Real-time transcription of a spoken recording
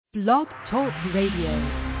Blog Talk Radio.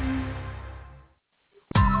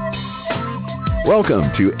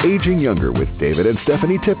 Welcome to Aging Younger with David and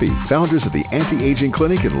Stephanie Tippie, founders of the Anti-Aging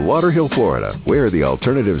Clinic in Lauderhill, Florida, where the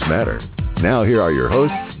alternatives matter. Now here are your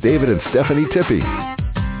hosts, David and Stephanie Tippie.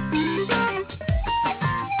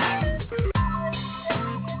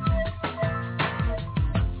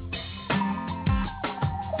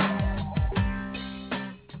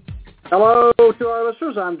 Hello to our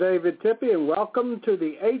listeners. I'm David Tippie, and welcome to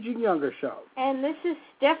the Aging Younger Show. And this is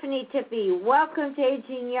Stephanie Tippie. Welcome to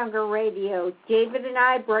Aging Younger Radio. David and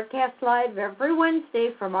I broadcast live every Wednesday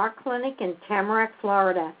from our clinic in Tamarack,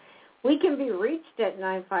 Florida. We can be reached at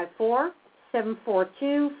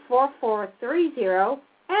 954-742-4430,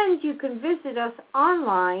 and you can visit us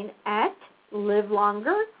online at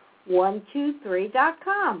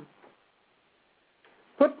livelonger123.com.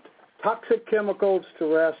 Put toxic chemicals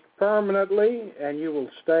to rest permanently, and you will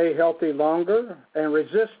stay healthy longer and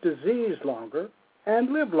resist disease longer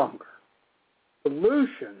and live longer.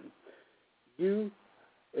 Pollution you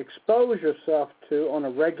expose yourself to on a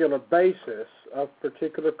regular basis of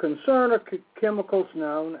particular concern are chemicals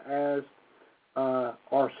known as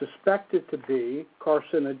are suspected to be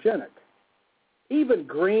carcinogenic. Even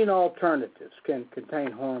green alternatives can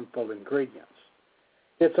contain harmful ingredients.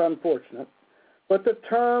 It's unfortunate, but the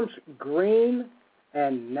terms green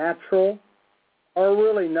and natural are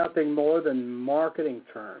really nothing more than marketing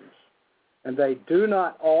terms, and they do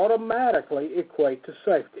not automatically equate to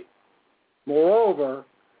safety. Moreover,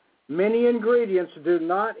 many ingredients do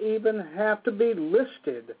not even have to be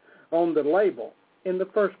listed on the label in the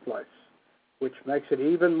first place, which makes it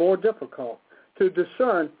even more difficult to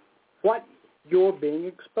discern what you're being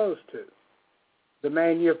exposed to. The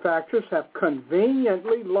manufacturers have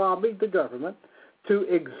conveniently lobbied the government to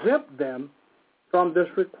exempt them from this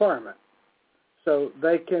requirement, so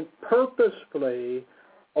they can purposefully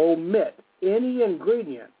omit any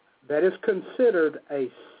ingredient that is considered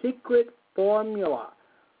a secret formula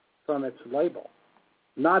from its label.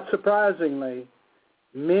 Not surprisingly,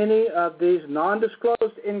 many of these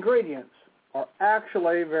non-disclosed ingredients are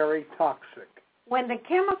actually very toxic. When the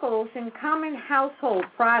chemicals in common household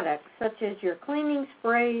products, such as your cleaning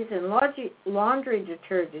sprays and laundry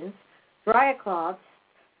detergents, dry cloths,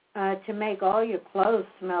 to make all your clothes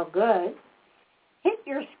smell good, hit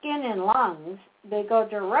your skin and lungs, they go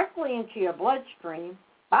directly into your bloodstream,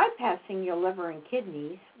 bypassing your liver and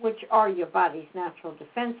kidneys, which are your body's natural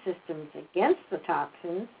defense systems against the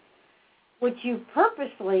toxins, which you are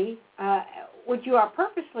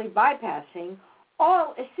purposely bypassing,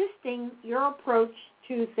 all assisting your approach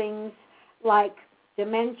to things like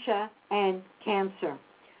dementia and cancer.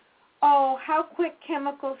 Oh, how quick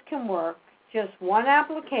chemicals can work. Just one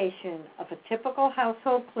application of a typical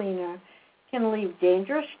household cleaner can leave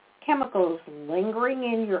dangerous chemicals lingering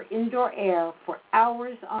in your indoor air for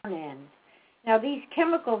hours on end. Now, these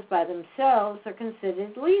chemicals by themselves are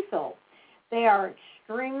considered lethal. They are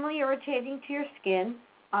extremely irritating to your skin,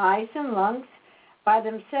 eyes, and lungs by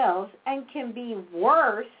themselves, and can be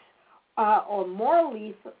worse or more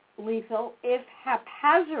lethal if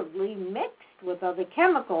haphazardly mixed with other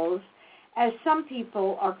chemicals, as some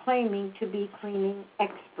people are claiming to be cleaning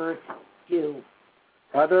experts do.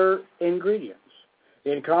 Other ingredients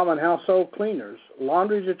in common household cleaners,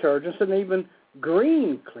 laundry detergents, and even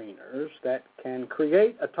green cleaners that can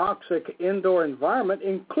create a toxic indoor environment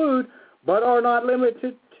include, but are not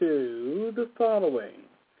limited to, the following: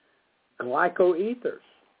 glycoethers,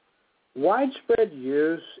 widespread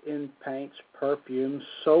use in paints, perfumes,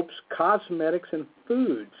 soaps, cosmetics, and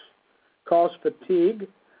foods, cause fatigue,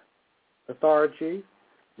 lethargy,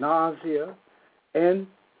 nausea, and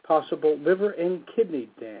possible liver and kidney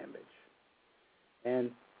damage.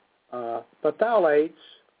 And phthalates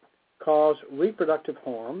cause reproductive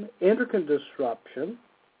harm, endocrine disruption,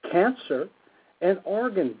 cancer, and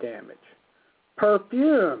organ damage.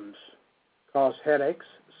 Perfumes cause headaches,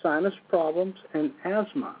 sinus problems, and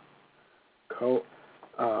asthma.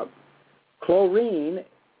 Chlorine,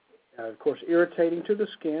 of course, irritating to the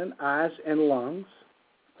skin, eyes, and lungs.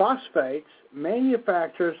 Phosphates,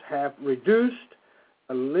 manufacturers have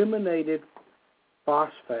eliminated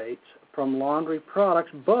phosphates from laundry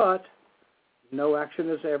products, but no action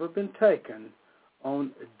has ever been taken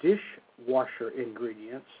on dishwasher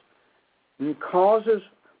ingredients, and causes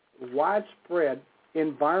widespread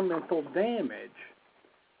environmental damage.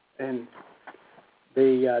 And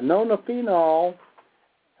the nonylphenol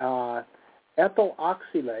ethyl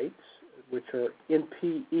oxalates, which are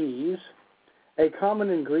NPEs, a common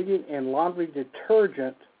ingredient in laundry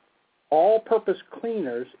detergent, all-purpose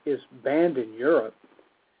cleaners, is banned in Europe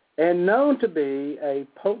and known to be a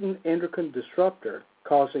potent endocrine disruptor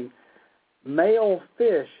causing male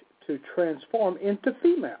fish to transform into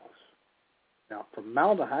females. Now,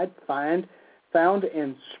 formaldehyde found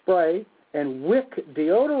in spray and wick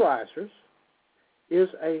deodorizers is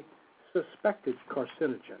a suspected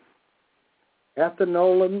carcinogen.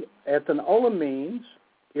 Ethanolamines,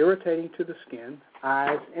 irritating to the skin,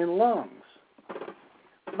 eyes, and lungs.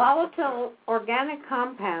 Volatile organic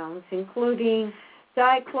compounds, including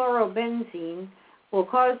dichlorobenzene, will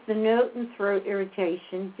cause the nose and throat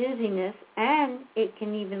irritation, dizziness, and it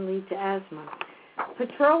can even lead to asthma.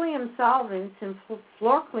 Petroleum solvents and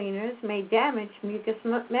floor cleaners may damage mucous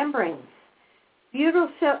membranes.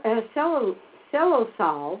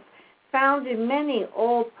 Butylcellosolve, found in many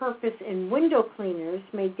all-purpose and window cleaners,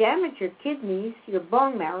 may damage your kidneys, your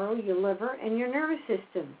bone marrow, your liver, and your nervous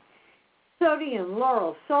system. Sodium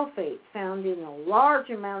lauryl sulfate, found in a large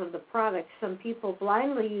amount of the products some people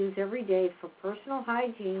blindly use every day for personal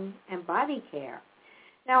hygiene and body care.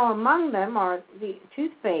 Now, among them are the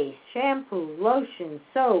toothpaste, shampoo, lotion,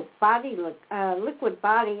 soap, liquid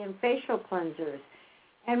body and facial cleansers,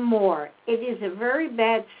 and more. It is a very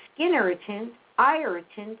bad skin irritant, eye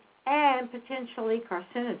irritant, and potentially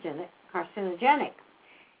carcinogenic.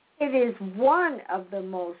 It is one of the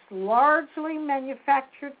most largely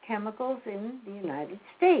manufactured chemicals in the United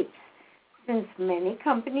States, since many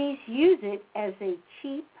companies use it as a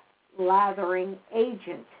cheap lathering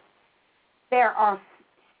agent. There are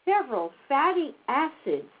several fatty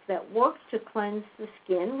acids that work to cleanse the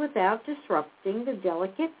skin without disrupting the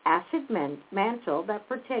delicate acid mantle that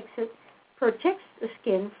protects the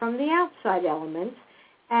skin from the outside elements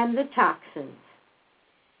and the toxins.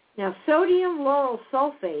 Now, sodium lauryl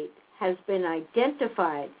sulfate has been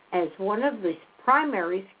identified as one of the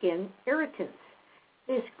primary skin irritants.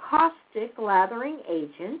 This caustic lathering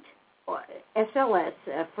agent, or SLS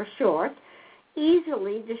for short,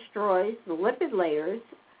 easily destroys the lipid layers,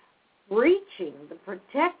 breaching the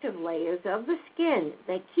protective layers of the skin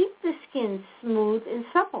that keep the skin smooth and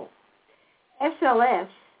supple. SLS,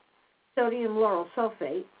 sodium lauryl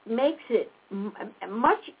sulfate, makes it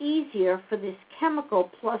much easier for this chemical,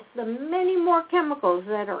 plus the many more chemicals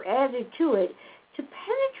that are added to it, to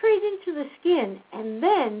penetrate into the skin and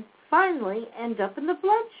then finally end up in the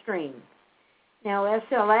bloodstream. Now,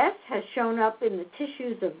 SLS has shown up in the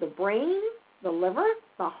tissues of the brain, the liver,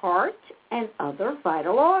 the heart, and other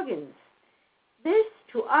vital organs. This,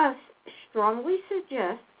 to us, strongly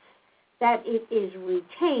suggests that it is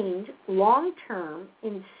retained long-term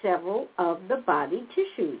in several of the body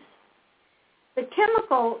tissues. The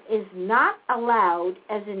chemical is not allowed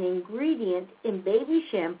as an ingredient in baby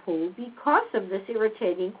shampoo because of this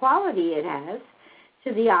irritating quality it has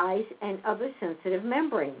to the eyes and other sensitive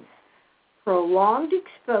membranes. Prolonged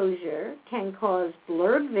exposure can cause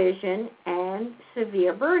blurred vision and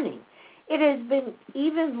severe burning. It has been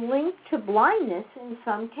even linked to blindness in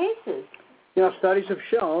some cases. Studies have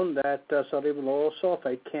shown that sodium lauryl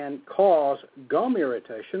sulfate can cause gum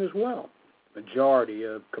irritation as well. Majority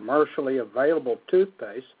of commercially available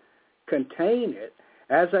toothpaste contain it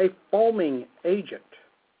as a foaming agent.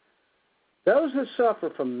 Those who suffer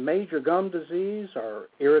from major gum disease or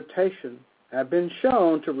irritation have been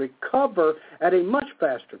shown to recover at a much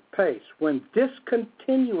faster pace when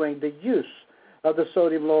discontinuing the use of the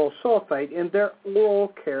sodium lauryl sulfate in their oral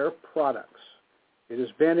care products. It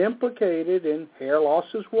has been implicated in hair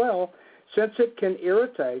loss as well, since it can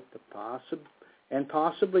irritate and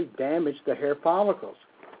possibly damage the hair follicles.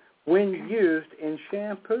 When used in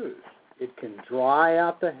shampoos, it can dry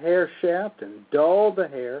out the hair shaft and dull the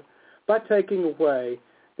hair by taking away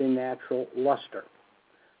the natural luster.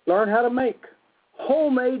 Learn how to make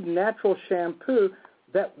homemade natural shampoo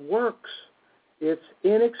that works. It's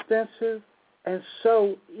inexpensive and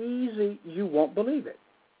so easy you won't believe it.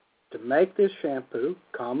 To make this shampoo,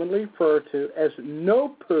 commonly referred to as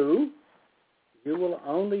no-poo, you will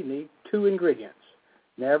only need 2 ingredients.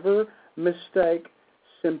 Never mistake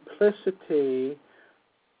simplicity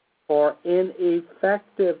for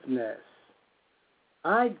ineffectiveness.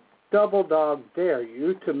 I double dog dare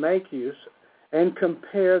you to make use and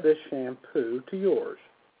compare this shampoo to yours.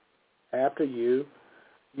 After you've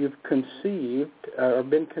conceived or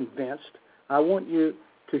been convinced, I want you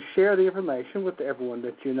to share the information with everyone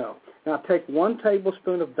that you know. Now, take 1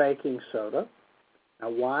 tablespoon of baking soda. Now,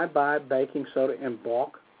 why buy baking soda in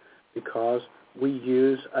bulk? Because we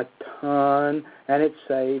use a ton, and it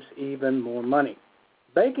saves even more money.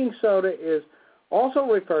 Baking soda is also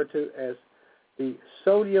referred to as the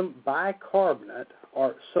sodium bicarbonate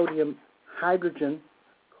or sodium hydrogen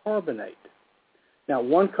carbonate. Now,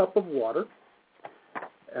 1 cup of water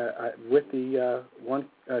with the 1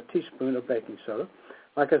 teaspoon of baking soda,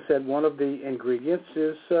 like I said, one of the ingredients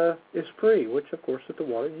is free, which, of course, is the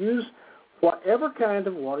water. Use whatever kind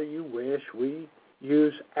of water you wish. We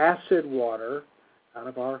use acid water out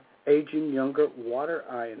of our Aging Younger water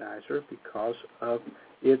ionizer because of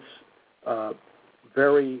its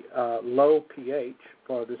very low pH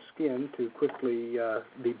for the skin to quickly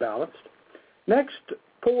be balanced. Next,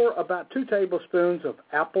 pour about 2 tablespoons of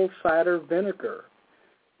apple cider vinegar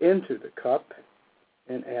into the cup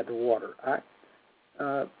and add the water.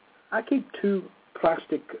 I keep 2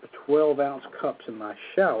 plastic 12-ounce cups in my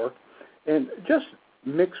shower and just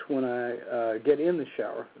mix when I get in the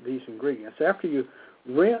shower these ingredients. After you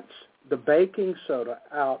rinse the baking soda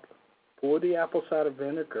out, pour the apple cider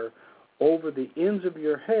vinegar over the ends of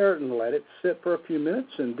your hair and let it sit for a few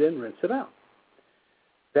minutes and then rinse it out.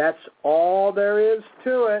 That's all there is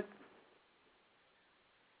to it.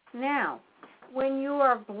 Now, when you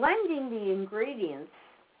are blending the ingredients,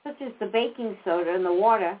 such as the baking soda and the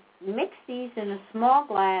water, mix these in a small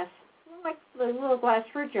glass, like the little glass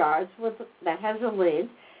fruit jars that has a lid.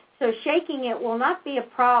 So shaking it will not be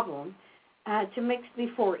a problem to mix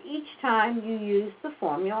before each time you use the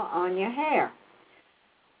formula on your hair.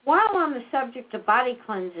 While on the subject of body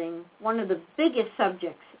cleansing, one of the biggest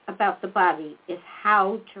subjects about the body is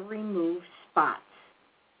how to remove spots,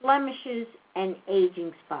 blemishes, and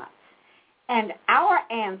aging spots. And our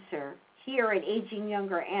answer here at Aging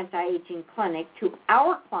Younger Anti-Aging Clinic to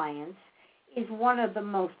our clients is one of the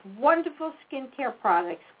most wonderful skincare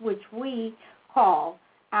products, which we call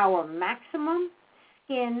our Maximum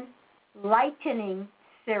Skin Lightening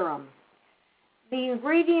Serum. The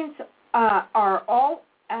ingredients are all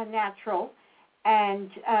natural, and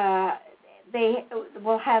they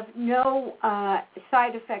will have no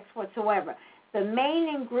side effects whatsoever. The main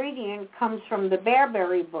ingredient comes from the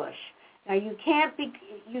bearberry bush. Now, you can't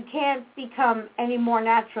become any more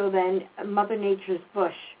natural than Mother Nature's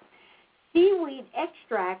bush. Seaweed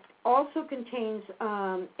extract also contains,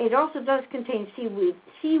 it also does contain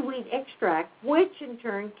seaweed extract, which in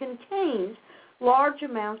turn contains large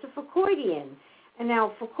amounts of fucoidian. And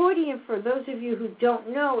now, fucoidian, for those of you who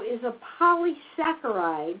don't know, is a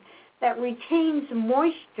polysaccharide that retains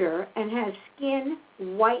moisture and has skin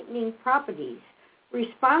whitening properties,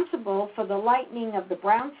 responsible for the lightening of the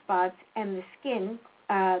brown spots and the skin,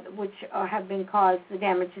 which have been caused, the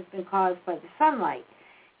damage has been caused by the sunlight.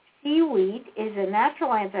 Seaweed is a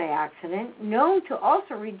natural antioxidant known to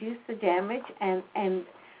also reduce the damage and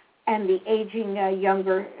the aging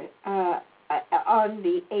younger on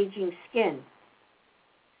the aging skin.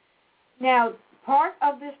 Now, part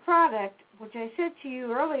of this product, which I said to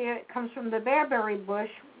you earlier, it comes from the bearberry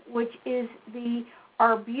bush, which is the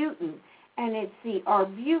arbutin, and it's the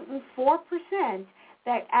arbutin 4%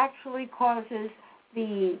 that actually causes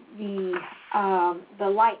the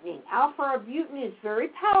lightening. Alpha-arbutin is very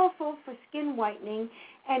powerful for skin whitening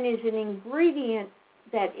and is an ingredient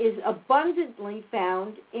that is abundantly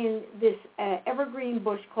found in this evergreen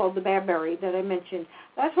bush called the bearberry that I mentioned.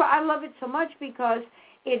 That's why I love it so much, because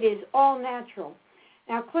it is all natural.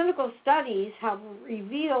 Now, clinical studies have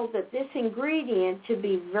revealed that this ingredient to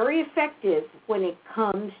be very effective when it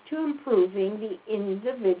comes to improving the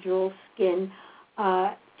individual skin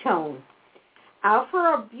tone.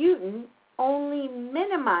 Alpha-arbutin only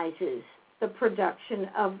minimizes the production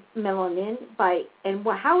of melanin and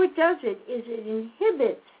how it does it is it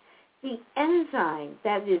inhibits the enzyme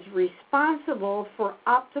that is responsible for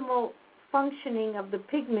optimal functioning of the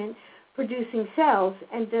pigment-producing cells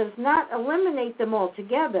and does not eliminate them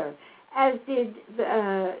altogether, as did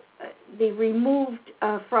the removed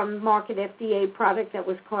from market FDA product that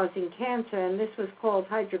was causing cancer, and this was called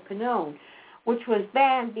hydroquinone, which was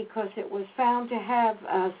banned because it was found to have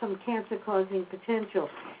some cancer-causing potential.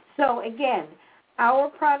 So again, our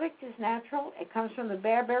product is natural. It comes from the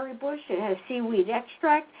bearberry bush. It has seaweed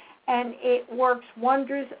extract, and it works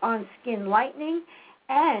wonders on skin lightening,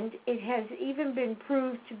 and it has even been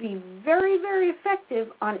proved to be very, very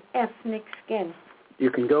effective on ethnic skin.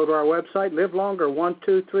 You can go to our website,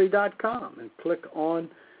 livelonger123.com, and click on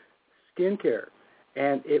skincare,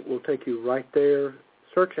 and it will take you right there.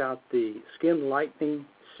 Search out the Skin Lightening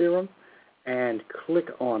Serum and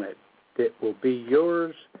click on it. It will be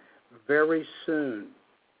yours very soon.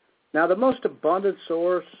 Now, the most abundant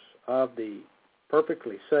source of the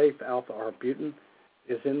perfectly safe alpha-arbutin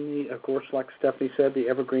is in the, of course, like Stephanie said, the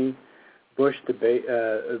evergreen bush, the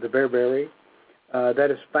bearberry,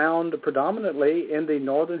 that is found predominantly in the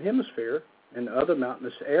northern hemisphere and other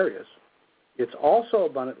mountainous areas. It's also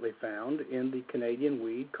abundantly found in the Canadian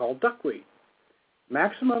weed called duckweed.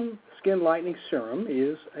 Maximum Skin Lightening Serum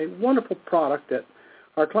is a wonderful product that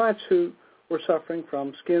our clients who were suffering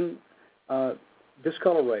from skin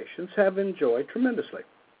discolorations have enjoyed tremendously.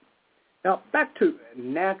 Now, back to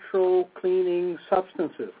natural cleaning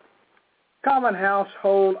substances. Common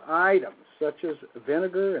household items such as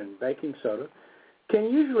vinegar and baking soda can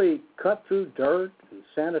usually cut through dirt and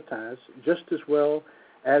sanitize just as well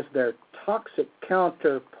as their toxic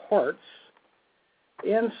counterparts.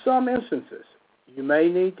 In some instances, you may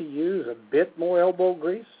need to use a bit more elbow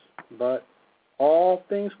grease, but all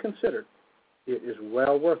things considered, it is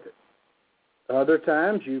well worth it. Other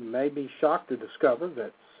times, you may be shocked to discover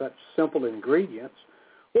that such simple ingredients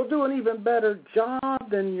will do an even better job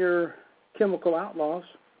than your chemical outlaws.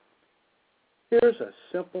 Here's a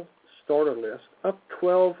simple starter list of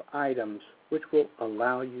 12 items which will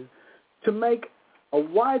allow you to make a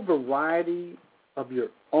wide variety of your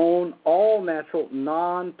own all-natural,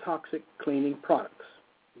 non-toxic cleaning products,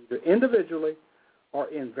 either individually or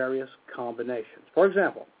in various combinations. For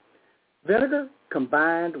example, vinegar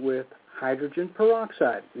combined with hydrogen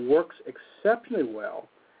peroxide works exceptionally well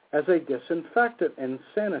as a disinfectant and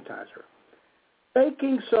sanitizer.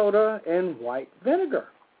 Baking soda and white vinegar,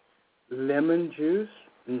 lemon juice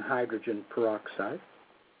and hydrogen peroxide,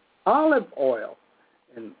 olive oil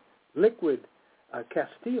and liquid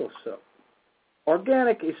Castile soap,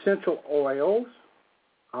 organic essential oils,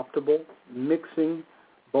 optimal mixing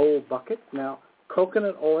bowl bucket, now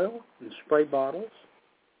coconut oil and spray bottles.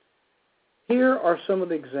 Here are some of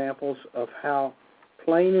the examples of how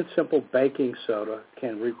plain and simple baking soda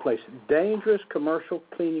can replace dangerous commercial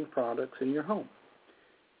cleaning products in your home.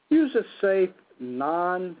 Use a safe,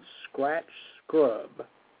 non-scratch scrub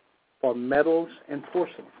for metals and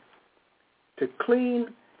porcelain. To clean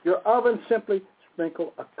your oven, simply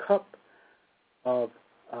sprinkle a cup of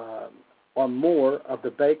or more of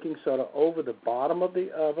the baking soda over the bottom of the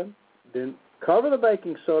oven, then cover the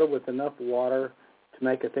baking soda with enough water to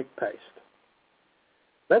make a thick paste.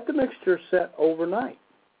 Let the mixture set overnight.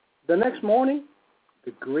 The next morning,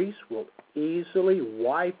 the grease will easily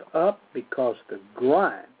wipe up because the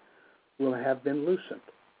grime will have been loosened.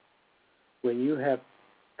 When you have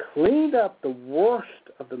cleaned up the worst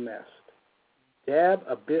of the mess, dab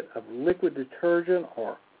a bit of liquid detergent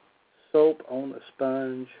or soap on a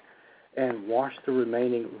sponge and wash the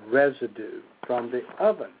remaining residue from the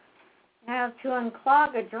oven. Now, to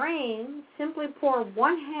unclog a drain, simply pour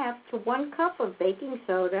 1/2 to 1 cup of baking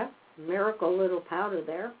soda, miracle little powder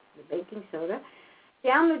there, the baking soda,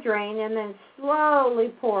 down the drain, and then slowly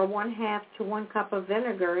pour 1/2 to 1 cup of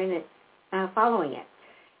vinegar in it, following it.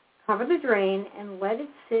 Cover the drain and let it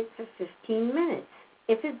sit for 15 minutes.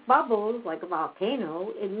 If it bubbles like a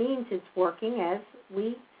volcano, it means it's working as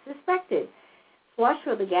we suspected. Flush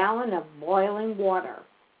with a gallon of boiling water.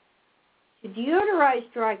 To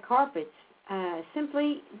deodorize dry carpets,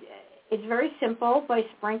 it's very simple by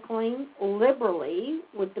sprinkling liberally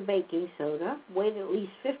with the baking soda. Wait at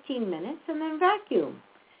least 15 minutes and then vacuum.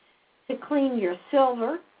 To clean your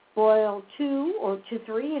silver, boil 2 to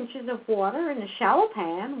 3 inches of water in a shallow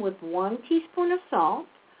pan with 1 teaspoon of salt,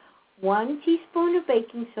 1 teaspoon of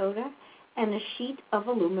baking soda, and a sheet of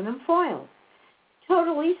aluminum foil.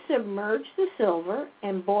 Totally submerge the silver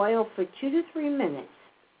and boil for 2 to 3 minutes.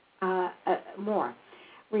 More.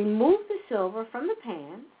 Remove the silver from the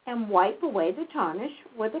pan and wipe away the tarnish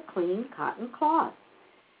with a clean cotton cloth.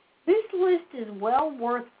 This list is well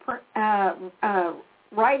worth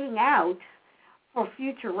writing out for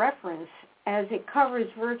future reference, as it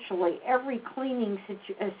covers virtually every cleaning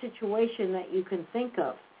situation that you can think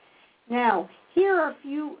of. Now, here are a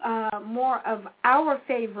few more of our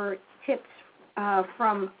favorite tips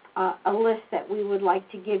from a list that we would like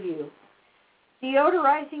to give you.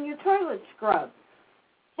 Deodorizing your toilet scrub.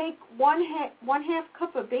 Take 1/2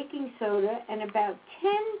 cup of baking soda and about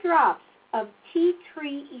 10 drops of tea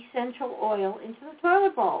tree essential oil into the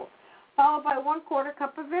toilet bowl, followed by 1/4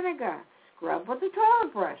 cup of vinegar. Scrub with a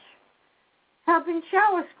toilet brush. Tub and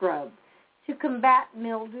shower scrub. To combat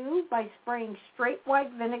mildew by spraying straight white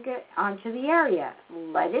vinegar onto the area.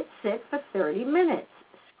 Let it sit for 30 minutes.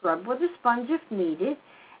 Scrub with a sponge if needed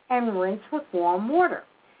and rinse with warm water.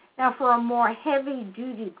 Now, for a more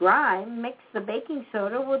heavy-duty grime, mix the baking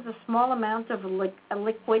soda with a small amount of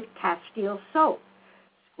liquid Castile soap.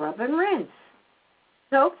 Scrub and rinse.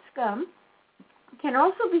 Soap scum can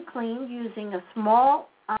also be cleaned using a small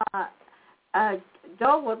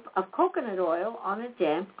dollop of coconut oil on a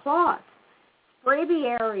damp cloth. Spray the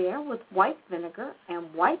area with white vinegar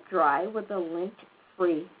and wipe dry with a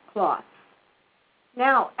lint-free cloth.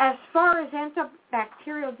 Now, as far as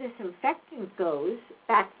antibacterial disinfectant goes,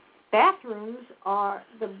 bathrooms are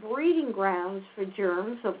the breeding grounds for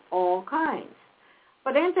germs of all kinds.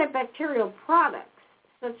 But antibacterial products,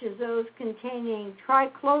 such as those containing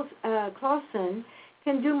triclosan,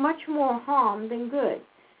 can do much more harm than good.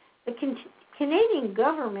 The Canadian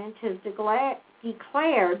government has declared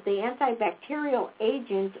the antibacterial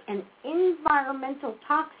agent an environmental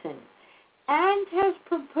toxin and has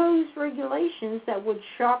proposed regulations that would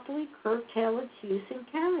sharply curtail its use in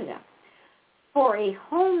Canada. For a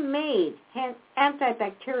homemade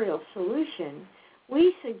antibacterial solution,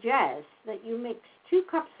 we suggest that you mix 2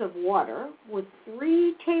 cups of water with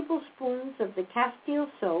 3 tablespoons of the Castile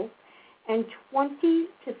soap and 20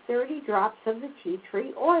 to 30 drops of the tea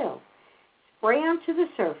tree oil. Spray onto the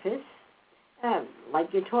surface,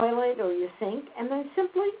 like your toilet or your sink, and then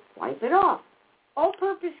simply wipe it off.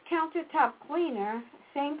 All-purpose countertop cleaner,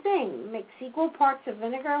 same thing. Mix equal parts of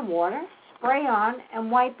vinegar and water, spray on,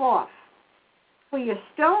 and wipe off. For your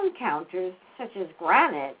stone counters, such as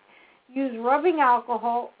granite, use rubbing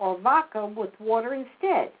alcohol or vodka with water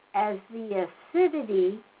instead, as the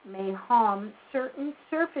acidity may harm certain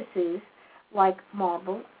surfaces like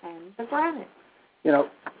marble and the granite. You know,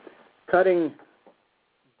 cutting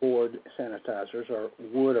board sanitizers are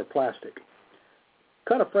wood or plastic.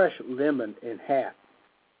 Cut a fresh lemon in half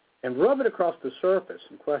and rub it across the surface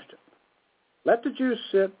in question. Let the juice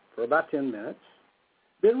sit for about 10 minutes,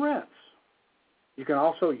 then rinse. You can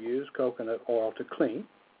also use coconut oil to clean,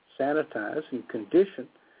 sanitize, and condition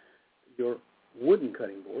your wooden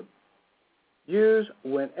cutting board. Use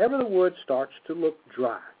whenever the wood starts to look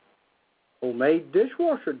dry. Homemade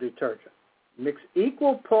dishwasher detergent. Mix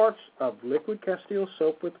equal parts of liquid Castile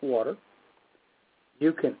soap with water.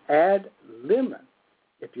 You can add lemon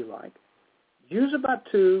if you like. Use about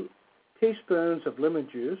 2 teaspoons of lemon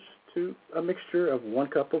juice to a mixture of 1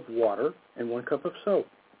 cup of water and 1 cup of soap.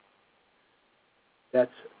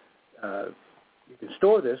 That's you can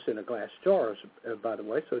store this in a glass jar, by the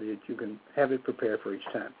way, so that you can have it prepared for each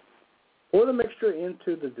time. Pour the mixture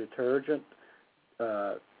into the detergent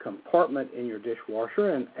compartment in your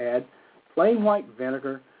dishwasher and add plain white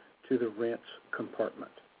vinegar to the rinse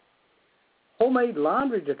compartment. Homemade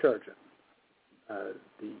laundry detergent.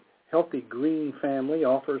 The Healthy Green family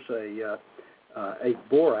offers a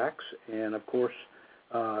borax and, of course,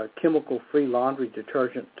 chemical-free laundry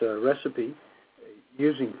detergent recipe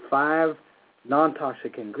using 5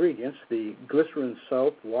 non-toxic ingredients: the glycerin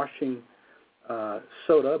soap, washing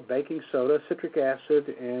soda, baking soda, citric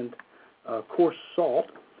acid, and coarse salt.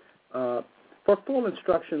 For full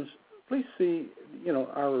instructions, please see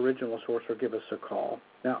our original source or give us a call.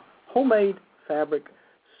 Now, homemade fabric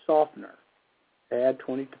softener. Add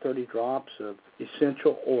 20 to 30 drops of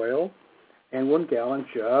essential oil and 1 gallon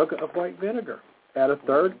jug of white vinegar. Add a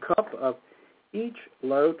 1/3 cup of each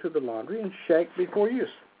load to the laundry and shake before use.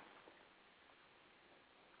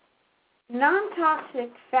 Non-toxic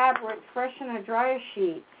fabric freshener dryer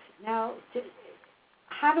sheets. Now,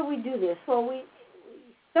 how do we do this? Well, we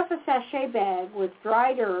stuff a sachet bag with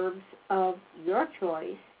dried herbs of your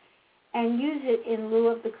choice and use it in lieu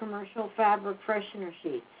of the commercial fabric freshener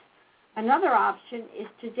sheets. Another option is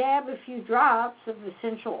to dab a few drops of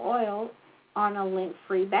essential oil on a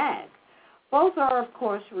lint-free bag. Both are, of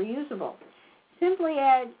course, reusable. Simply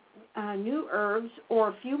add new herbs or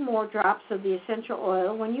a few more drops of the essential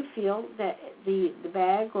oil when you feel that the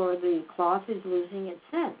bag or the cloth is losing its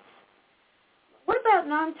scent. What about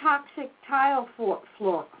non-toxic tile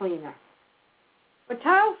floor cleaner? For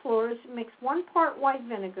tile floors, mix 1 part white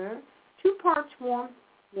vinegar, 2 parts warm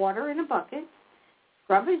water in a bucket.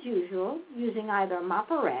 Scrub as usual, using either a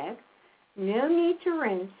mop or rag. No need to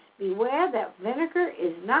rinse. Beware that vinegar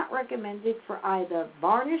is not recommended for either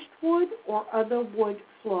varnished wood or other wood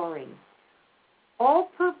flooring.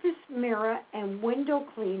 All-purpose mirror and window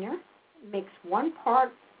cleaner. Mix 1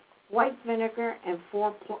 part white vinegar and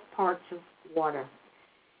 4 parts of water.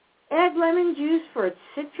 Add lemon juice for its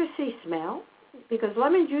citrusy smell, because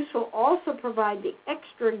lemon juice will also provide the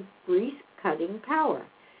extra grease-cutting power.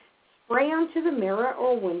 Spray onto the mirror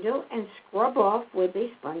or window and scrub off with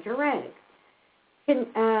a sponge or rag.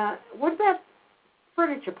 What about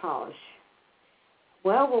furniture polish?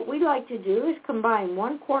 Well, what we like to do is combine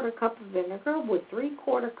 1/4 cup of vinegar with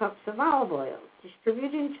 3/4 cups of olive oil.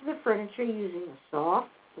 Distribute into the furniture using a soft,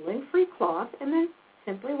 lint-free cloth, and then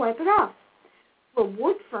simply wipe it off. For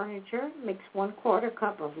wood furniture, mix 1/4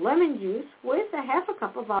 cup of lemon juice with 1/2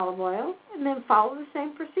 cup of olive oil, and then follow the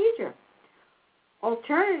same procedure.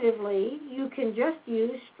 Alternatively, you can just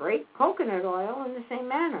use straight coconut oil in the same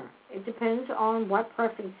manner. It depends on what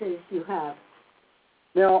preferences you have.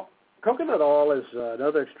 Now, coconut oil is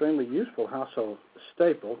another extremely useful household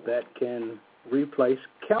staple that can replace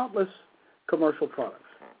countless commercial products.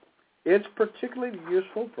 It's particularly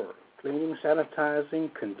useful for cleaning, sanitizing,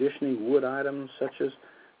 conditioning wood items such as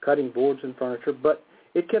cutting boards and furniture, but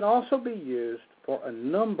it can also be used for a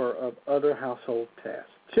number of other household tasks,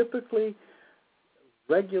 typically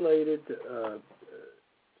regulated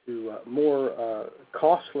to more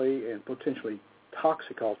costly and potentially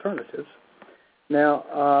toxic alternatives.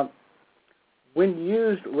 Now, when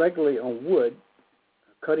used regularly on wood,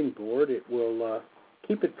 a cutting board, it will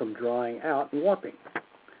keep it from drying out and warping.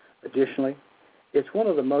 Additionally, it's one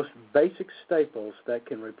of the most basic staples that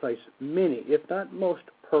can replace many, if not most,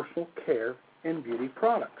 personal care and beauty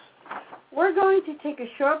products. We're going to take a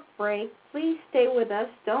short break. Please stay with us.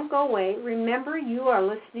 Don't go away. Remember, you are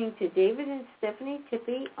listening to David and Stephanie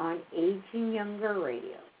Tippie on Aging Younger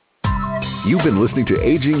Radio. You've been listening to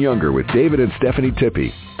Aging Younger with David and Stephanie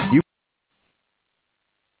Tippie.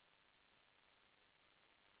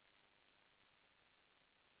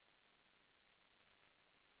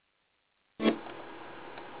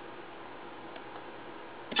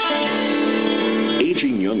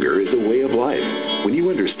 Aging younger is a way of life. When you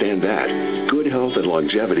understand that, good health and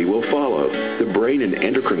longevity will follow. The brain and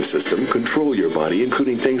endocrine system control your body,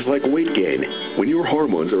 including things like weight gain. When your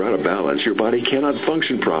hormones are out of balance, your body cannot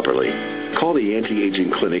function properly. Call the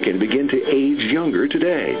Anti-Aging Clinic and begin to age younger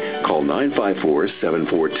today. Call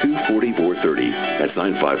 954-742-4430. That's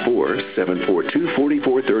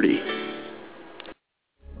 954-742-4430.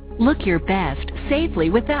 Look your best safely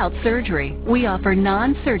without surgery. We offer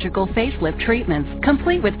non-surgical facelift treatments,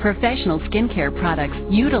 complete with professional skincare products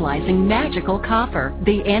utilizing magical copper.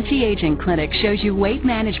 The Anti-Aging Clinic shows you weight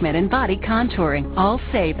management and body contouring, all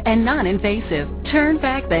safe and non-invasive. Turn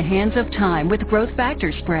back the hands of time with growth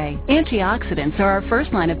factor spray. Antioxidants are our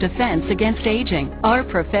first line of defense against aging. Our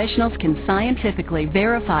professionals can scientifically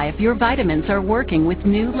verify if your vitamins are working with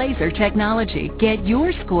new laser technology. Get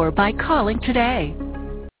your score by calling today.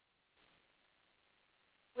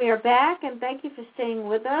 We are back, and thank you for staying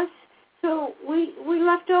with us. So we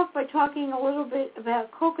left off by talking a little bit about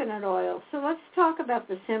coconut oil. So let's talk about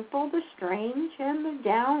the simple, the strange, and the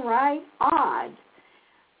downright odd.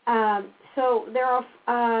 So there are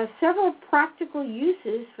several practical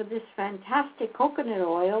uses for this fantastic coconut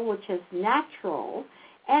oil, which has natural,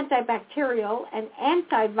 antibacterial, and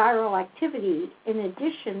antiviral activity in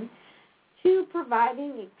addition to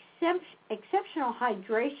providing exceptional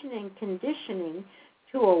hydration and conditioning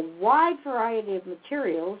to a wide variety of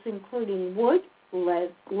materials, including wood,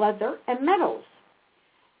 leather, and metals.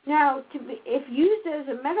 Now, if used as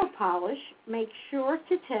a metal polish, make sure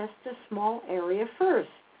to test a small area first.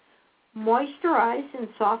 Moisturize and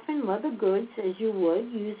soften leather goods as you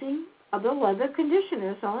would using other leather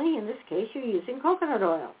conditioners, only in this case you're using coconut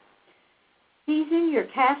oil. Season your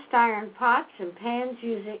cast iron pots and pans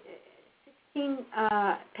using 16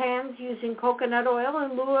 pans using coconut oil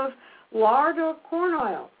in lieu of lard or corn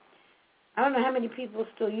oil. I don't know how many people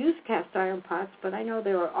still use cast iron pots, but I know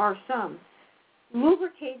there are some.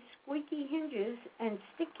 Lubricate squeaky hinges and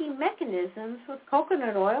sticky mechanisms with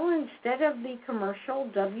coconut oil instead of the commercial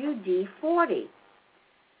WD-40.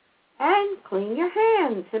 And clean your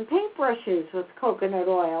hands and paintbrushes with coconut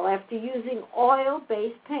oil after using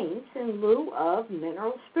oil-based paints in lieu of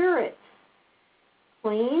mineral spirits.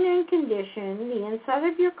 Clean and condition the inside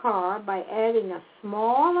of your car by adding a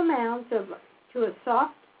small amount to a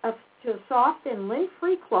soft and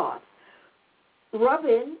lint-free cloth. Rub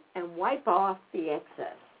in and wipe off the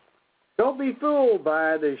excess. Don't be fooled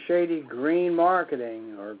by the shady green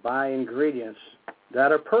marketing or by ingredients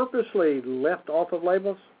that are purposely left off of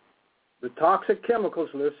labels. The toxic chemicals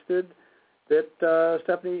listed that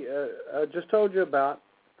Stephanie just told you about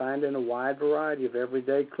find in a wide variety of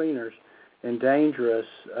everyday cleaners and dangerous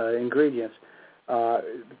ingredients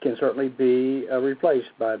can certainly be replaced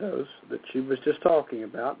by those that she was just talking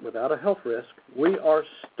about without a health risk. We are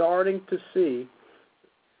starting to see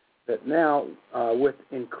that now with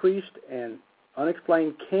increased and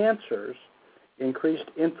unexplained cancers, increased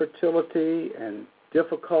infertility and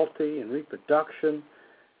difficulty in reproduction,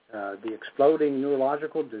 the exploding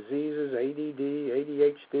neurological diseases, ADD,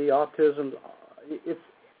 ADHD, autism,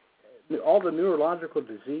 all the neurological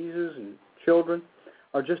diseases and children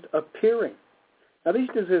are just appearing. Now, these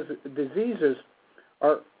diseases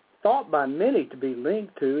are thought by many to be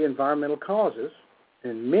linked to environmental causes,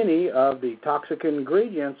 and many of the toxic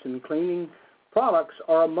ingredients in cleaning products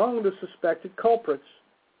are among the suspected culprits.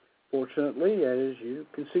 Fortunately, as you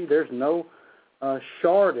can see, there's no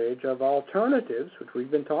shortage of alternatives, which we've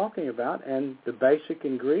been talking about, and the basic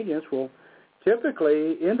ingredients will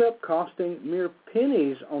typically end up costing mere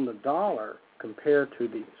pennies on the dollar compared to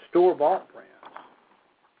the store-bought brands.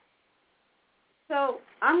 So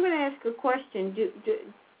I'm going to ask a question.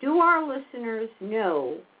 Do our listeners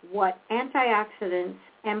know what antioxidants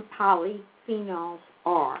and polyphenols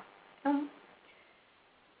are?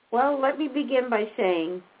 Well, let me begin by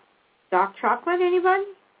saying, dark chocolate, anybody?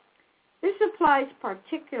 This applies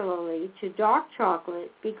particularly to dark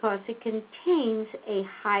chocolate because it contains a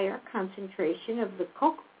higher concentration of the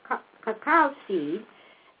cacao seed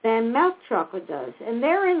than milk chocolate does, and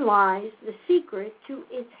therein lies the secret to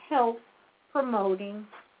its health-promoting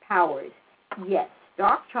powers. Yes,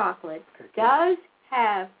 dark chocolate does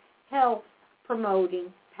have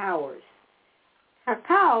health-promoting powers.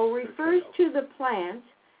 Cacao refers to the plant,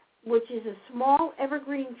 which is a small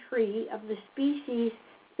evergreen tree of the species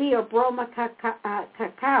Theobroma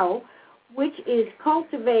cacao, which is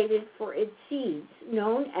cultivated for its seeds,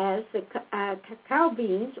 known as the cacao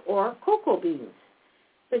beans or cocoa beans.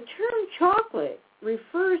 The term chocolate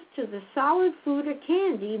refers to the solid food or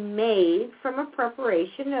candy made from a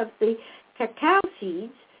preparation of the cacao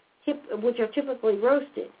seeds, which are typically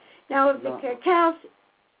roasted. Now, if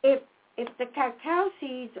the cacao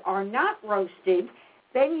seeds are not roasted,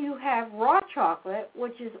 then you have raw chocolate,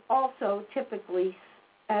 which is also typically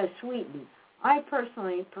sweetened. I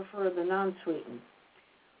personally prefer the non-sweetened.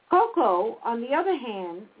 Cocoa, on the other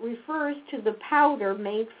hand, refers to the powder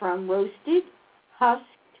made from roasted, husked,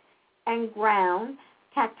 and ground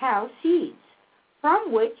cacao seeds,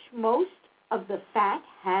 from which most of the fat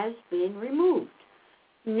has been removed.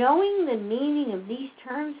 Knowing the meaning of these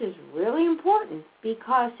terms is really important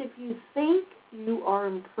because if you think you are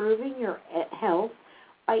improving your health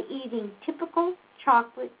by eating typical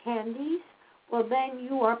chocolate candies, well, then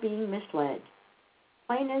you are being misled.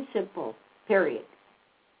 Plain and simple, period.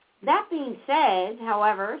 That being said,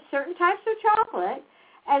 however, certain types of chocolate,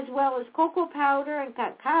 as well as cocoa powder and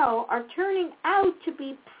cacao, are turning out to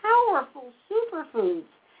be powerful superfoods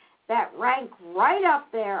that rank right up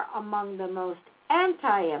there among the most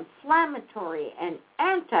anti-inflammatory and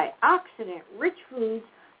antioxidant-rich foods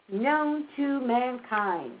known to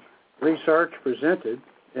mankind. Research presented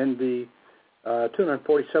in the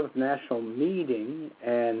 247th National Meeting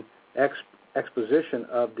and Exposition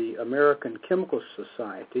of the American Chemical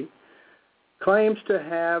Society claims to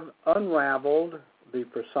have unraveled the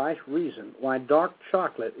precise reason why dark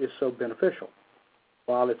chocolate is so beneficial.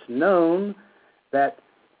 While it's known that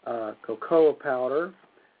cocoa powder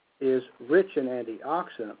is rich in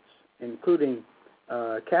antioxidants, including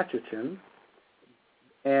catechin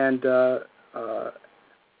and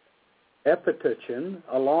epitochin,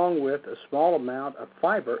 along with a small amount of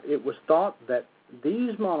fiber, it was thought that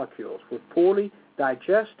these molecules were poorly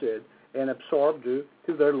digested and absorbed due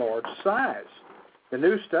to their large size. The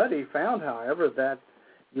new study found, however, that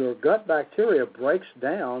your gut bacteria breaks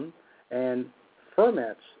down and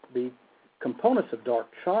ferments the components of dark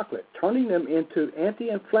chocolate, turning them into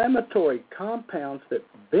anti-inflammatory compounds that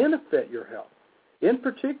benefit your health. In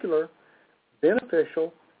particular,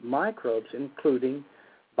 beneficial microbes including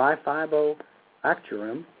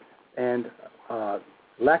Bifidobacterium and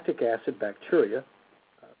lactic acid bacteria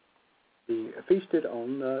feasted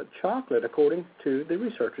on chocolate, according to the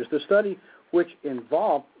researchers. The study, which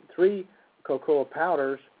involved 3 cocoa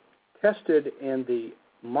powders tested in the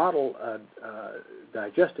model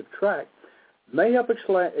digestive tract, may help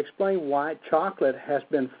explain why chocolate has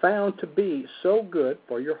been found to be so good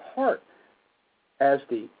for your heart, as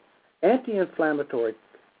the anti-inflammatory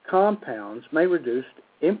compounds may reduce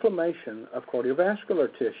inflammation of cardiovascular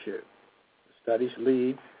tissue. The studies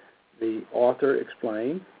lead, the author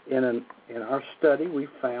explained, in our study we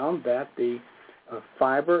found that the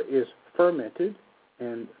fiber is fermented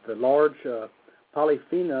and the large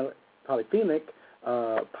polyphenic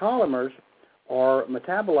polymers are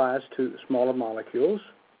metabolized to smaller molecules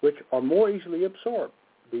which are more easily absorbed.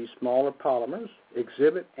 These smaller polymers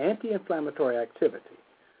exhibit anti-inflammatory activity.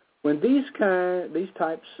 When these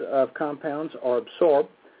types of compounds are absorbed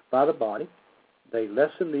by the body, they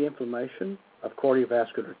lessen the inflammation of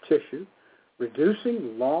cardiovascular tissue,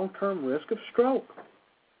 reducing long-term risk of stroke.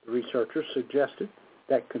 The researchers suggested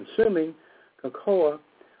that consuming cocoa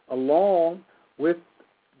along with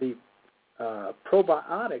the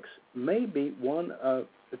probiotics may be one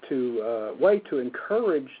way to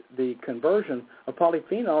encourage the conversion of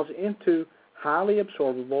polyphenols into highly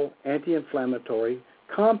absorbable anti-inflammatory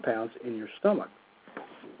compounds in your stomach.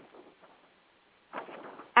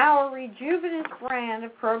 Our Rejuvenous brand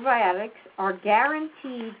of probiotics are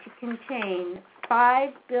guaranteed to contain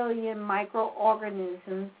 5 billion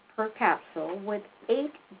microorganisms per capsule with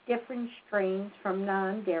 8 different strains from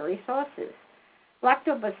non-dairy sources.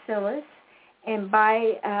 Lactobacillus and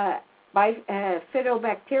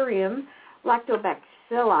Bifidobacterium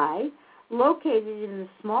lactobacilli, located in the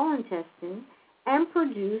small intestine, and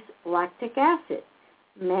produce lactic acid.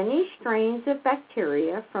 Many strains of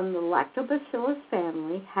bacteria from the Lactobacillus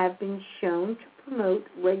family have been shown to promote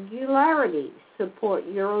regularity, support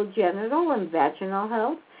urogenital and vaginal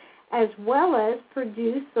health, as well as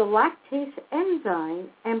produce the lactase enzyme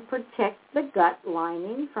and protect the gut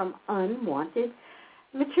lining from unwanted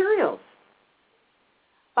materials.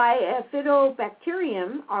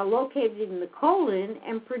 Bifidobacterium are located in the colon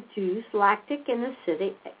and produce lactic and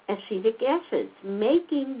acetic acids,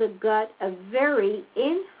 making the gut a very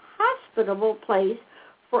inhospitable place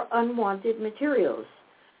for unwanted materials.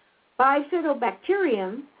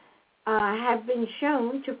 Bifidobacterium have been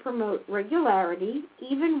shown to promote regularity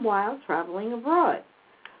even while traveling abroad.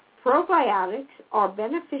 Probiotics are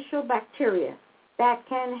beneficial bacteria that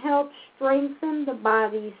can help strengthen the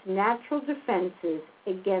body's natural defenses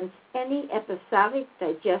against any episodic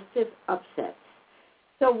digestive upsets.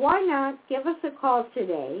 So why not give us a call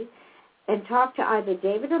today and talk to either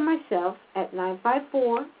David or myself at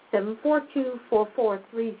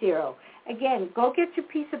 954-742-4430. Again, go get your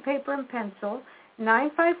piece of paper and pencil,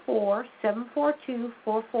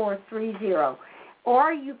 954-742-4430.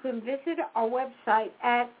 Or you can visit our website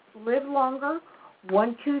at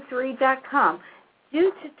livelonger123.com.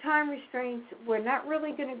 Due to time restraints, we're not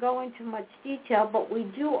really going to go into much detail, but we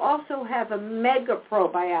do also have a mega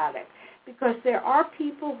probiotic because there are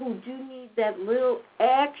people who do need that little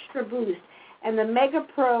extra boost. And the Mega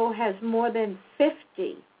Pro has more than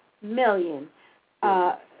 50 million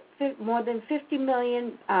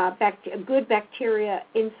good bacteria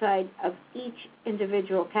inside of each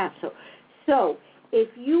individual capsule. So if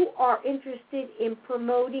you are interested in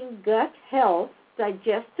promoting gut health,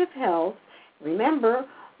 digestive health, remember,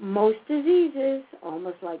 most diseases,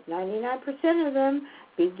 almost like 99% of them,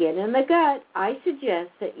 begin in the gut. I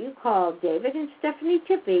suggest that you call David and Stephanie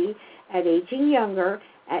Tippie at Aging Younger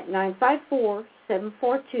at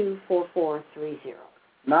 954-742-4430.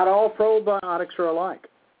 Not all probiotics are alike.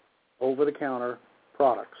 Over-the-counter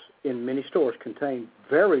products in many stores contain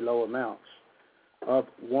very low amounts of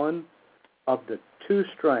one of the two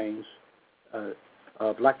strains of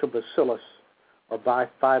Lactobacillus or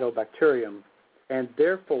Bifidobacterium, and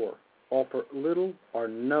therefore offer little or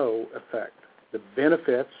no effect. The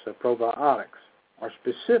benefits of probiotics are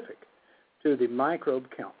specific to the microbe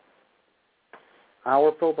count.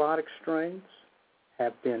 Our probiotic strains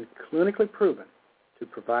have been clinically proven to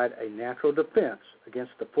provide a natural defense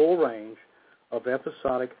against the full range of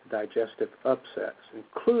episodic digestive upsets,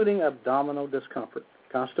 including abdominal discomfort,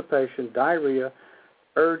 constipation, diarrhea,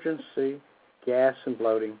 urgency, gas, and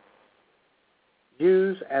bloating.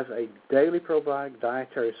 Used as a daily probiotic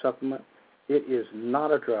dietary supplement, it is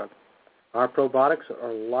not a drug. Our probiotics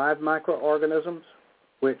are live microorganisms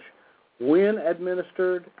which, when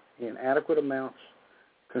administered in adequate amounts,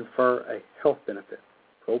 confer a health benefit.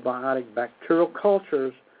 Probiotic bacterial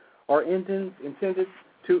cultures are intended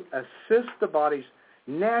to assist the body's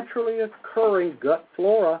naturally occurring gut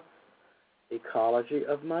flora, ecology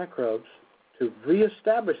of microbes, to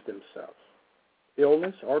reestablish themselves.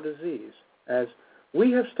 Illness or disease, as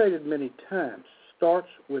we have stated many times, starts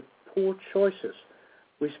with poor choices.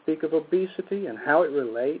 We speak of obesity and how it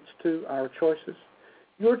relates to our choices.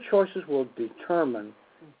 Your choices will determine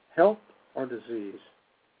health or disease.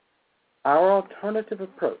 Our alternative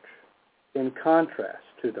approach, in contrast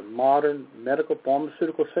to the modern medical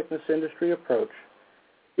pharmaceutical sickness industry approach,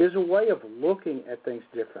 is a way of looking at things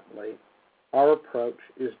differently. Our approach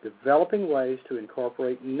is developing ways to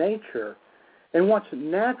incorporate nature and what's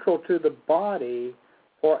natural to the body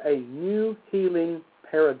for a new healing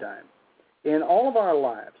paradigm. In all of our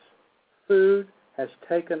lives, food has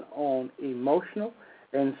taken on emotional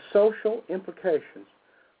and social implications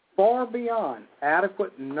far beyond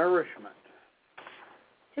adequate nourishment.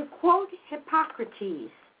 To quote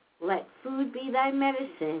Hippocrates, let food be thy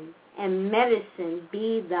medicine, and medicine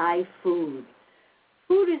be thy food.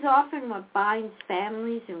 Food is often what binds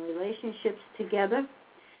families and relationships together.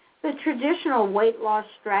 The traditional weight loss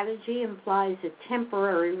strategy implies a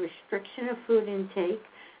temporary restriction of food intake,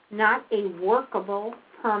 not a workable,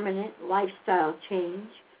 permanent lifestyle change.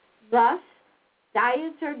 Thus,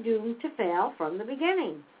 diets are doomed to fail from the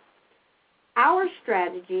beginning. Our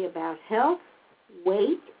strategy about health,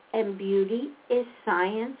 weight, and beauty is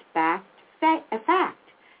science-backed fact,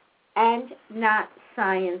 and not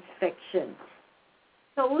science fiction.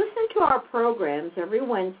 So listen to our programs every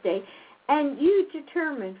Wednesday, and you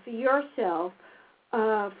determine for yourself,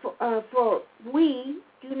 for we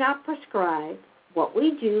do not prescribe. What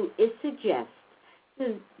we do is suggest.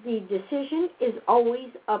 The decision is always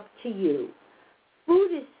up to you.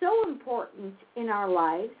 Food is so important in our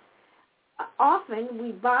lives. often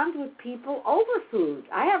we bond with people over food.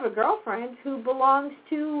 I have a girlfriend who belongs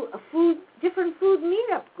to different food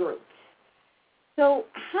meetup groups. So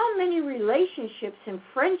how many relationships and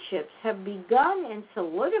friendships have begun and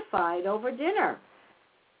solidified over dinner?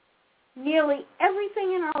 Nearly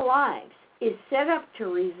everything in our lives is set up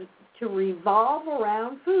to revolve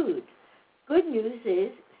around food. Good news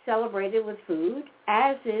is celebrated with food,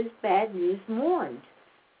 as is bad news mourned.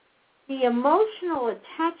 The emotional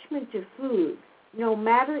attachment to food, no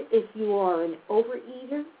matter if you are an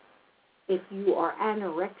overeater, if you are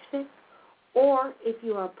anorexic, or if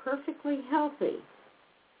you are perfectly healthy,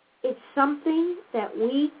 it's something that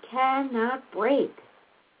we cannot break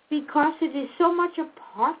because it is so much a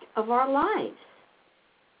part of our lives.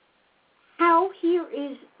 How here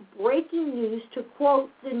is breaking news, to quote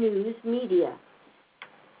the news media.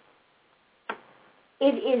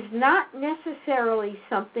 It is not necessarily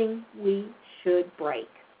something we should break.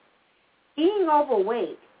 Being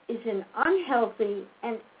overweight is an unhealthy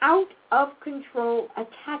and out-of-control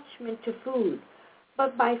attachment to food,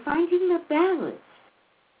 but by finding the balance,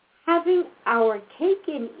 having our cake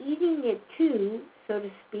and eating it too, so to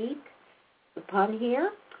speak, the pun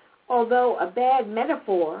here, although a bad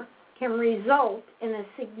metaphor, can result in a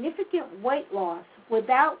significant weight loss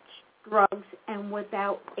without drugs and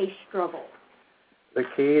without a struggle. The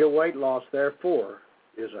key to weight loss, therefore,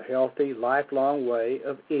 is a healthy, lifelong way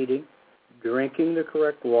of eating, drinking the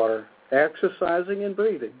correct water, exercising and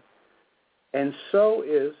breathing, and so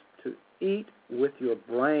is to eat with your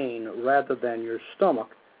brain rather than your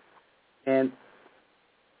stomach, and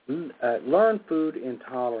learn food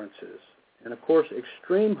intolerances. And, of course,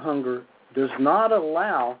 extreme hunger does not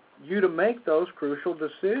allow you to make those crucial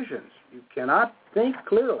decisions. You cannot think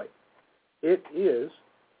clearly. It is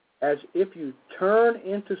as if you turn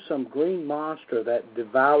into some green monster that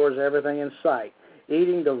devours everything in sight,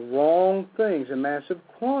 eating the wrong things in massive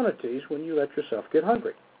quantities when you let yourself get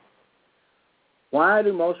hungry. Why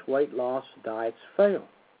do most weight loss diets fail?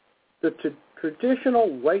 The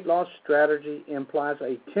traditional weight loss strategy implies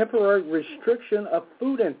a temporary restriction of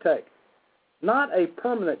food intake, not a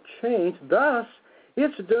permanent change. Thus,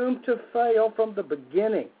 it's doomed to fail from the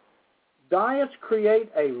beginning. Diets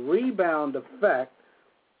create a rebound effect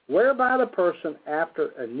whereby the person,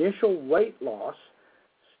 after initial weight loss,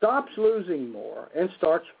 stops losing more and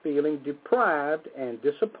starts feeling deprived and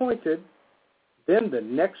disappointed. Then the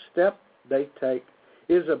next step they take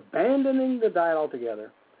is abandoning the diet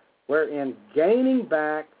altogether, wherein gaining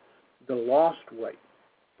back the lost weight.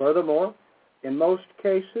 Furthermore, in most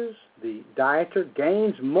cases, the dieter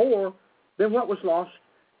gains more than what was lost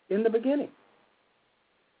in the beginning.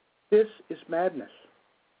 This is madness.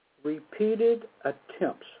 Repeated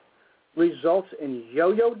attempts results in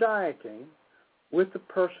yo-yo dieting, with the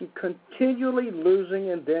person continually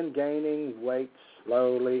losing and then gaining weight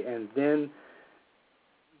slowly and then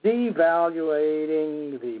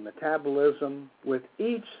devaluating the metabolism with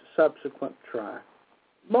each subsequent try.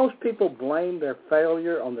 Most people blame their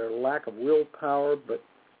failure on their lack of willpower, but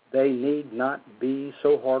they need not be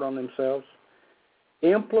so hard on themselves.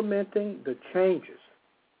 Implementing the changes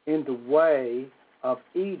in the way of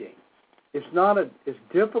eating is not as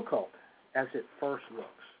difficult as it first looks.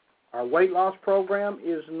 Our weight loss program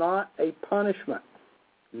is not a punishment,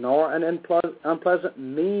 nor an unpleasant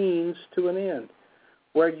means to an end,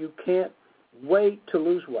 where you can't wait to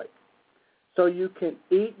lose weight so you can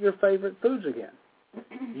eat your favorite foods again.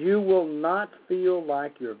 You will not feel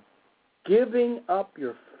like you're giving up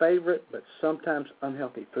your favorite but sometimes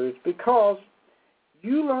unhealthy foods because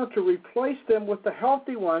you learn to replace them with the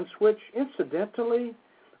healthy ones, which incidentally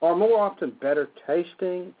are more often better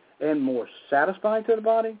tasting and more satisfying to the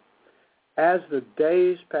body. As the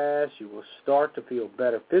days pass, you will start to feel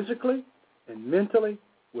better physically and mentally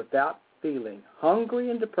without feeling hungry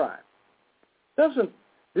and deprived. Doesn't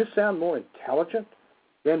this sound more intelligent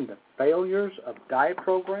than the failures of diet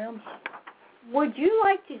programs? Would you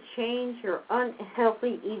like to change your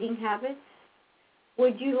unhealthy eating habits?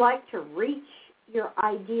 Would you like to reach your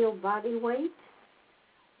ideal body weight?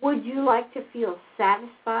 Would you like to feel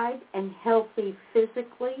satisfied and healthy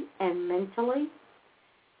physically and mentally?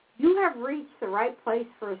 You have reached the right place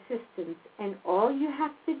for assistance, and all you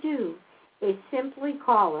have to do is simply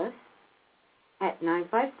call us at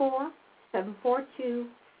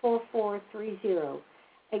 954-742-4430.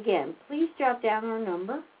 Again, please jot down our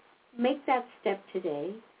number. Make that step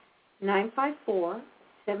today,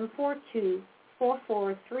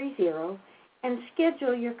 954-742-4430, and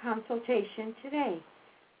schedule your consultation today.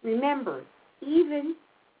 Remember, even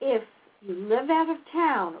if you live out of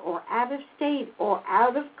town or out of state or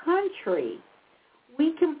out of country,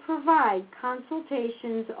 We can provide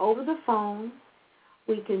consultations over the phone.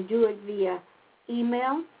 We can do it via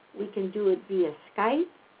email. We can do it via Skype.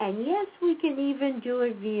 And yes, we can even do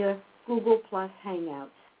it via Google Plus Hangouts.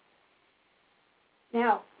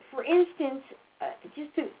 Now, for instance,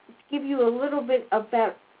 just to give you a little bit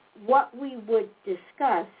about what we would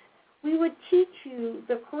discuss, we would teach you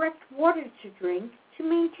the correct water to drink to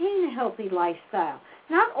maintain a healthy lifestyle.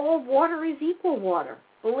 Not all water is equal water.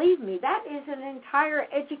 Believe me, that is an entire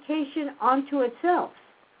education unto itself.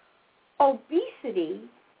 Obesity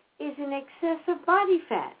is an excess of body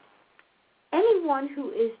fat. Anyone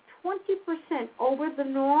who is 20% over the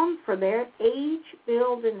norm for their age,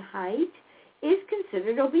 build, and height is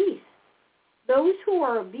considered obese. Those who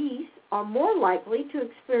are obese are more likely to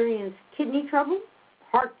experience kidney trouble,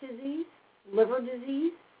 heart disease, liver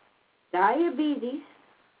disease, diabetes,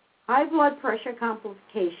 high blood pressure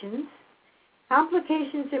complications,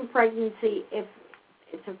 complications in pregnancy if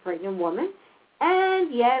it's a pregnant woman,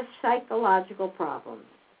 and yes, psychological problems.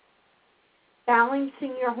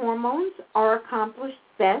 Balancing your hormones are accomplished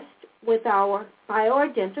best with our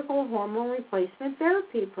bioidentical hormone replacement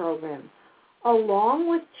therapy program, along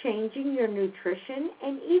with changing your nutrition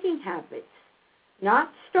and eating habits.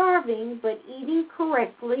 Not starving, but eating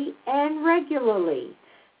correctly and regularly,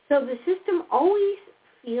 so the system always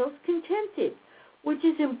feels contented, which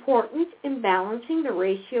is important in balancing the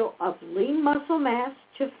ratio of lean muscle mass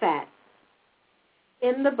to fat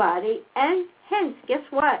in the body, and hence, guess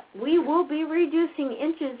what? We will be reducing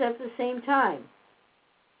inches at the same time.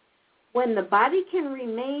 When the body can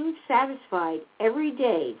remain satisfied every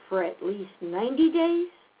day for at least 90 days,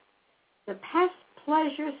 the past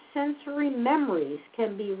pleasure sensory memories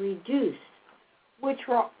can be reduced, which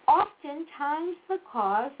were oftentimes the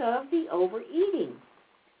cause of the overeating.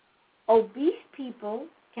 Obese people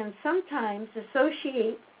can sometimes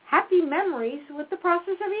associate happy memories with the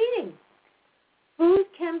process of eating. Food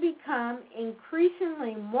can become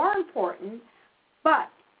increasingly more important, but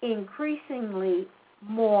increasingly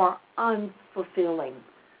more unfulfilling.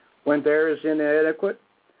 When there is inadequate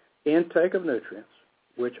intake of nutrients,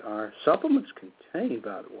 which our supplements contain,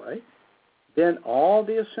 by the way, then all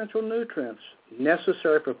the essential nutrients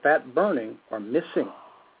necessary for fat burning are missing.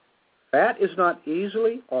 Fat is not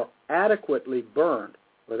easily or adequately burned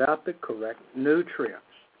without the correct nutrients.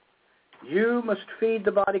 You must feed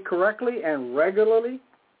the body correctly and regularly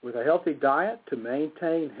with a healthy diet to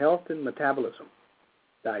maintain health and metabolism.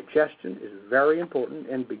 Digestion is very important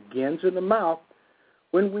and begins in the mouth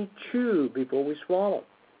when we chew before we swallow.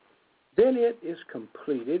 Then it is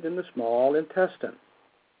completed in the small intestine.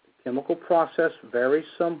 The chemical process varies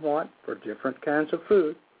somewhat for different kinds of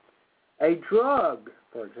food. A drug,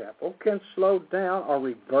 for example, can slow down or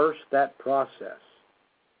reverse that process.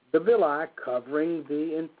 The villi covering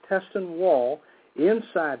the intestine wall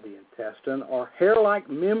inside the intestine are hair-like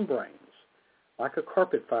membranes, like a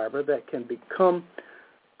carpet fiber that can become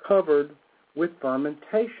covered with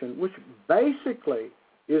fermentation, which basically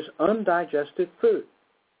is undigested food.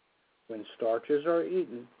 When starches are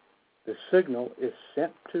eaten, the signal is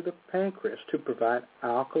sent to the pancreas to provide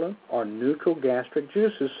alkaline or neutral gastric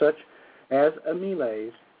juices such as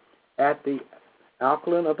amylase at the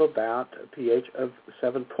alkaline of about a pH of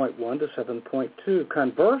 7.1 to 7.2.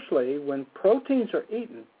 Conversely, when proteins are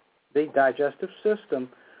eaten, the digestive system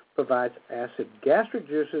provides acid gastric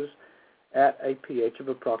juices at a pH of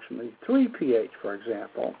approximately 3 pH, for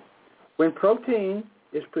example. When protein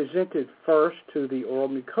is presented first to the oral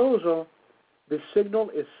mucosa, the signal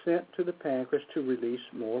is sent to the pancreas to release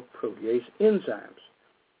more protease enzymes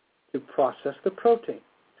to process the protein.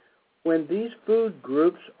 When these food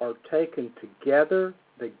groups are taken together,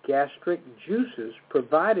 the gastric juices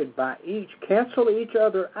provided by each cancel each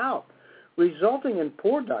other out, resulting in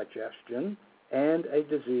poor digestion and a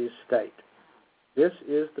diseased state. This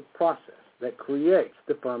is the process that creates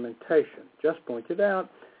the fermentation, just pointed out,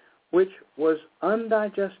 which was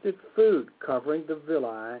undigested food covering the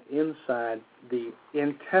villi inside the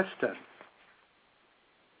intestine.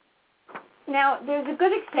 Now, there's a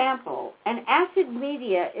good example. An acid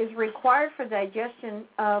media is required for digestion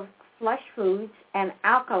of flesh foods and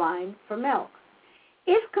alkaline for milk.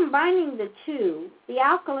 If combining the two, the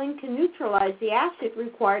alkaline can neutralize the acid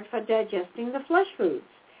required for digesting the flesh foods.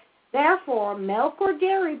 Therefore, milk or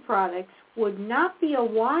dairy products would not be a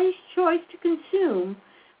wise choice to consume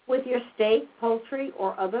with your steak, poultry,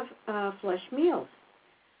 or other flesh meals.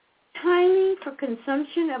 Timing for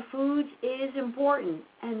consumption of foods is important,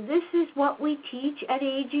 and this is what we teach at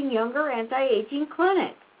Aging Younger Anti-Aging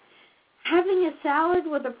Clinic. Having a salad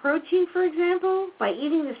with a protein, for example, by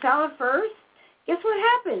eating the salad first, guess what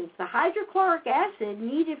happens? The hydrochloric acid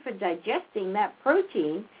needed for digesting that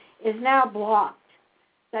protein is now blocked.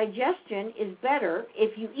 Digestion is better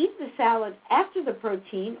if you eat the salad after the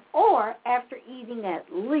protein or after eating at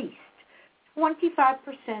least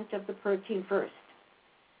 25% of the protein first.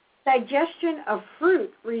 Digestion of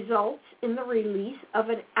fruit results in the release of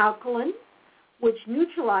an alkaline, which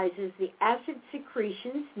neutralizes the acid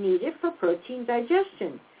secretions needed for protein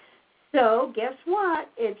digestion. So guess what?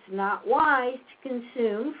 It's not wise to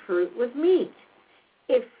consume fruit with meat.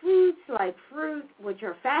 If foods like fruit, which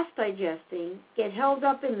are fast digesting, get held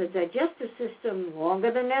up in the digestive system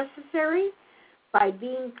longer than necessary by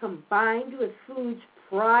being combined with foods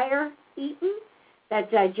prior eaten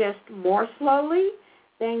that digest more slowly,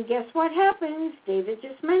 then guess what happens? David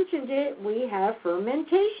just mentioned it. We have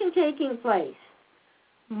fermentation taking place.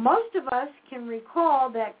 Most of us can recall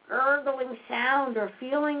that gurgling sound or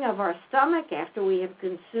feeling of our stomach after we have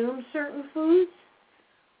consumed certain foods.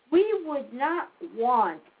 We would not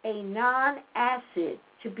want a non-acid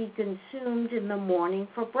to be consumed in the morning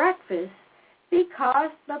for breakfast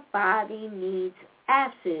because the body needs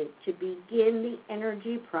acid to begin the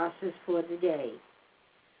energy process for the day.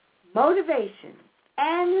 Motivation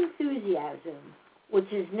and enthusiasm,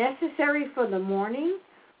 which is necessary for the morning,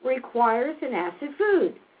 requires an acid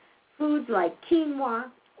food. Foods like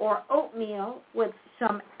quinoa or oatmeal with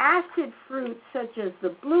some acid fruits such as the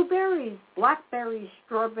blueberries, blackberries,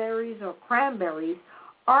 strawberries, or cranberries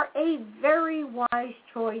are a very wise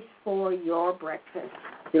choice for your breakfast.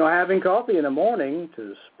 Having coffee in the morning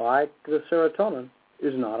to spike the serotonin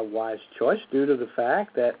is not a wise choice due to the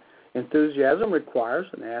fact that enthusiasm requires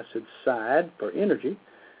an acid side for energy,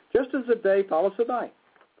 just as the day follows the night.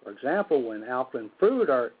 For example, when alkaline fruit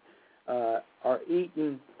are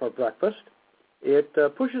eaten for breakfast, it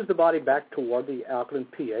pushes the body back toward the alkaline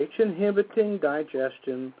pH, inhibiting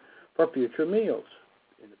digestion for future meals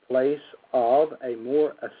in the place of a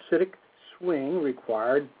more acidic swing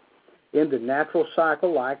required in the natural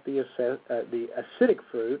cycle like the acidic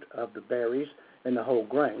fruit of the berries and the whole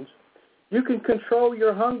grains. You can control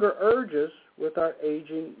your hunger urges with our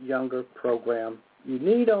Aging Younger program. You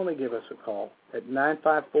need only give us a call at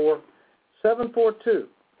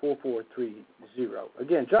 954-742-4430.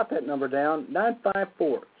 Again, jot that number down,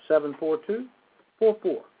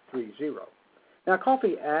 954-742-4430. Now,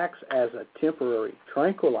 coffee acts as a temporary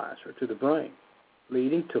tranquilizer to the brain,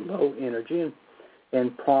 leading to low energy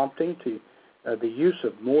and prompting to the use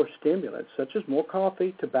of more stimulants, such as more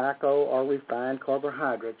coffee, tobacco, or refined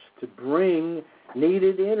carbohydrates to bring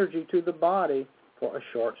needed energy to the body for a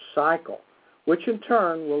short cycle, which in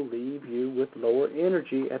turn will leave you with lower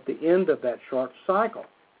energy at the end of that short cycle.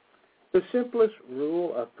 The simplest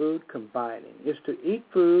rule of food combining is to eat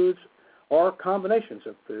foods or combinations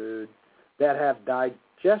of food that have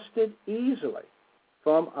digested easily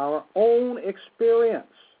from our own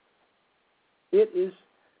experience. It is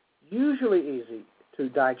usually easy to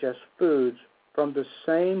digest foods from the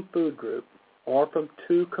same food group or from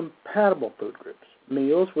two compatible food groups.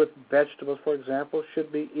 Meals with vegetables, for example,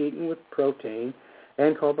 should be eaten with protein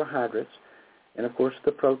and carbohydrates, and of course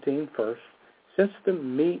the protein first. Since the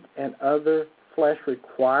meat and other flesh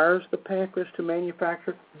requires the pancreas to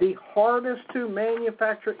manufacture the hardest to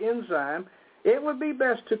manufacture enzyme, it would be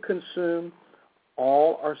best to consume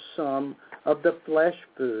all or some of the flesh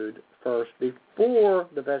food first before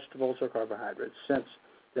the vegetables or carbohydrates. Since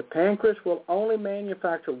the pancreas will only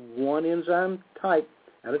manufacture one enzyme type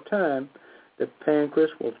at a time, the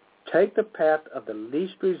pancreas will take the path of the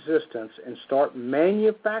least resistance and start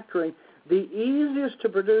manufacturing the easiest to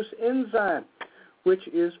produce enzyme, which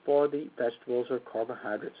is for the vegetables or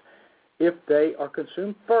carbohydrates. If they are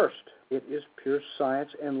consumed first, it is pure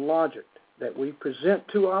science and logic that we present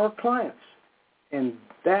to our clients, and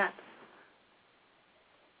that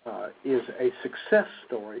is a success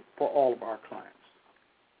story for all of our clients.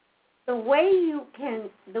 The way you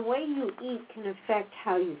eat can affect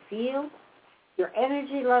how you feel, your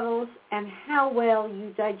energy levels, and how well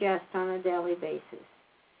you digest on a daily basis.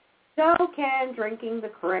 So can drinking the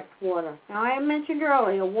correct water. Now, I mentioned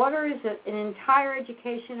earlier, water is an entire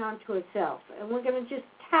education unto itself, and we're going to just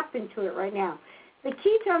tap into it right now. The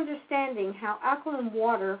key to understanding how alkaline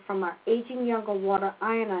water from our Aging Younger water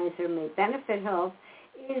ionizer may benefit health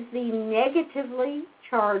is the negatively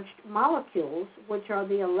charged molecules, which are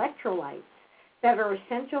the electrolytes that are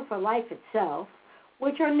essential for life itself,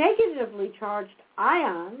 which are negatively charged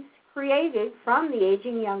ions created from the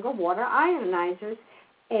Aging Younger water ionizer's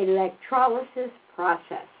electrolysis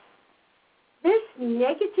process. This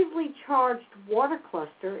negatively charged water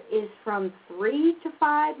cluster is from 3 to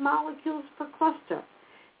 5 molecules per cluster.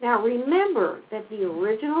 Now remember that the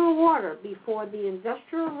original water before the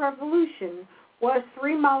Industrial Revolution was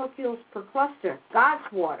 3 molecules per cluster,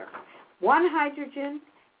 God's water, 1 hydrogen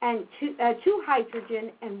and 2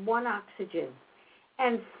 hydrogen and 1 oxygen,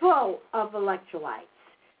 and full of electrolytes.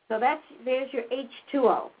 So there's your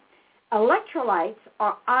H2O. Electrolytes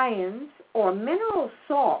are ions or mineral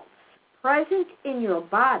salts present in your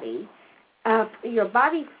body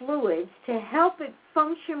fluids to help it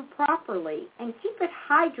function properly and keep it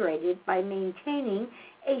hydrated by maintaining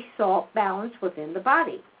a salt balance within the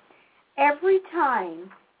body. Every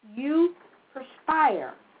time you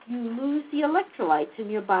perspire, you lose the electrolytes in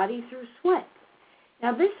your body through sweat.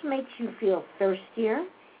 Now, this makes you feel thirstier,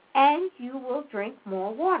 and you will drink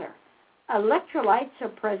more water. Electrolytes are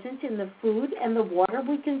present in the food and the water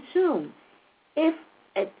we consume. If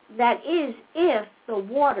the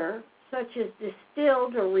water, such as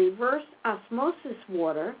distilled or reverse osmosis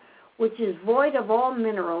water, which is void of all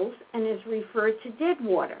minerals and is referred to dead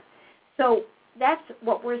water. So that's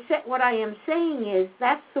what I am saying is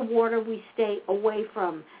that's the water we stay away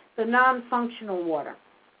from, the non-functional water.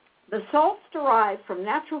 The salts derived from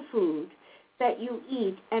natural food that you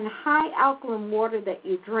eat and high alkaline water that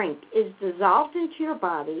you drink is dissolved into your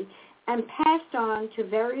body and passed on to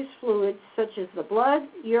various fluids such as the blood,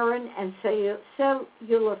 urine, and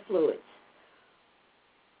cellular fluids.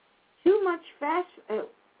 Too much fast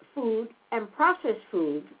food and processed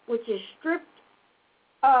food, which is stripped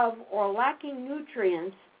of or lacking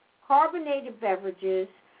nutrients, carbonated beverages,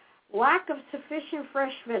 lack of sufficient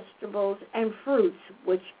fresh vegetables and fruits,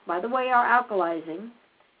 which, by the way, are alkalizing,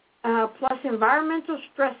 plus environmental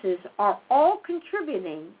stresses are all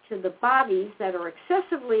contributing to the bodies that are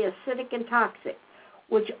excessively acidic and toxic,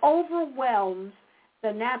 which overwhelms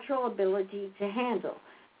the natural ability to handle.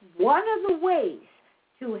 One of the ways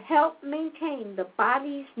to help maintain the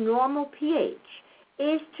body's normal pH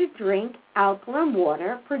is to drink alkaline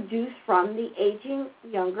water produced from the aging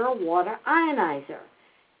younger water ionizer.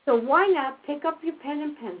 So why not pick up your pen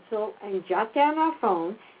and pencil and jot down our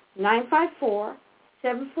phone,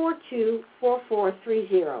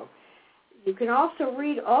 954-742-4430. You can also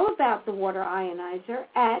read all about the water ionizer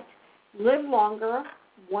at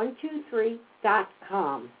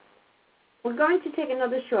livelonger123.com. We're going to take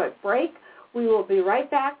another short break. We will be right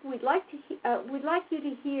back. We'd like you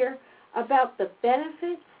to hear about the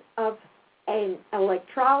benefits of an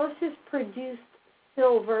electrolysis-produced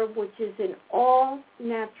silver, which is an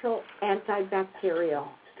all-natural antibacterial.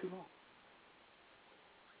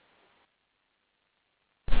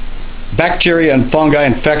 Bacteria and fungi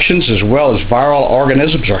infections as well as viral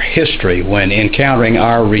organisms are history when encountering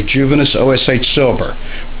our Rejuvenous OSH Silver,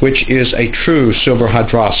 which is a true silver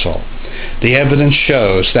hydrosol. The evidence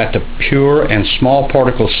shows that the pure and small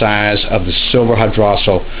particle size of the silver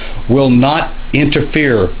hydrosol will not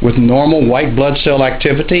interfere with normal white blood cell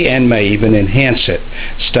activity and may even enhance it.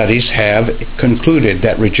 Studies have concluded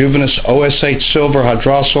that Rejuvenous OSH Silver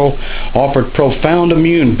Hydrosol offered profound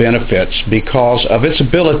immune benefits because of its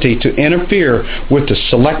ability to interfere with the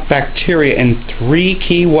select bacteria in 3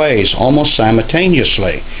 key ways almost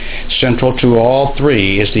simultaneously. Central to all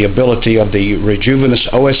 3 is the ability of the Rejuvenous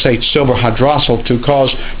OSH Silver Hydrosol to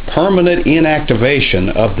cause permanent inactivation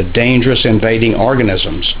of the dangerous invading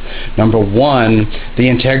organisms. Number 1, the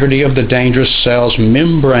integrity of the dangerous cell's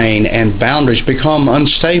membrane and boundaries become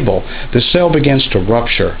unstable. The cell begins to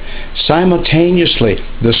rupture. Simultaneously,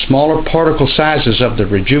 the smaller particle sizes of the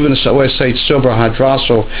Rejuvenous OSH Silver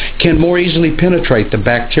Hydrosol can more easily penetrate the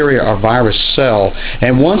bacteria or virus cell,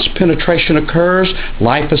 and once penetration occurs,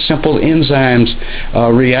 liposimple enzymes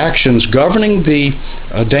reactions governing the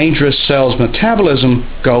dangerous cell's metabolism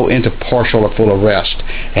go into partial or full arrest.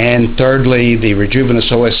 And thirdly, the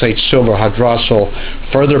Rejuvenous OSH Silver Hydrosol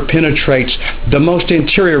further penetrates the most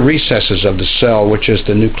interior recesses of the cell, which is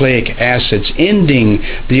the nucleic acids, ending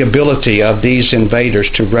the ability of these invaders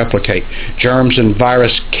to replicate. Germs and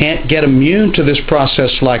virus can't get immune to this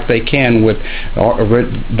process like they can with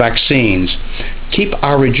vaccines. Keep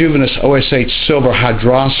our Rejuvenous OSH Silver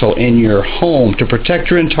Hydrosol in your home to protect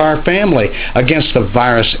your entire family against the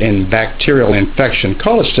virus and bacterial infection.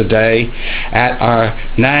 Call us today at our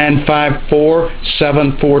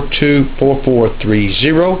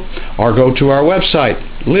 954-742-4430 or go to our website,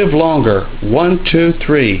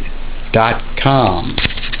 livelonger123.com.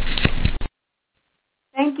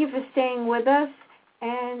 Thank you for staying with us.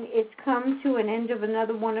 And it's come to an end of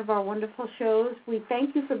another one of our wonderful shows. We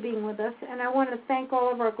thank you for being with us, and I want to thank all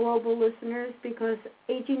of our global listeners because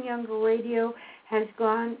Aging Younger Radio has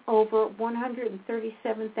gone over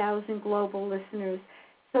 137,000 global listeners.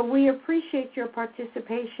 So we appreciate your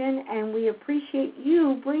participation, and we appreciate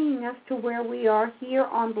you bringing us to where we are here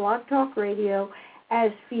on Blog Talk Radio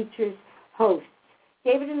as featured hosts.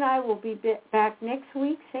 David and I will be back next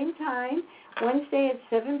week, same time, Wednesday at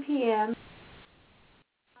 7 p.m.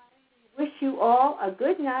 I wish you all a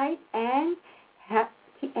good night and have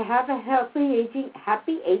a happy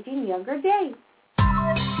aging younger day.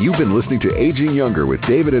 You've been listening to Aging Younger with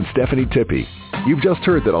David and Stephanie Tippie. You've just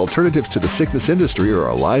heard that alternatives to the sickness industry are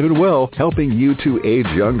alive and well, helping you to age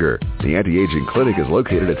younger. The Anti-Aging Clinic is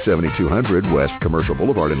located at 7200 West Commercial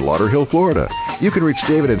Boulevard in Lauderhill, Florida. You can reach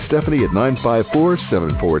David and Stephanie at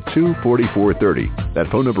 954-742-4430. That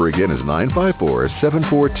phone number again is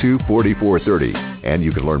 954-742-4430. And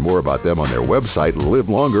you can learn more about them on their website,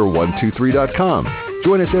 livelonger123.com.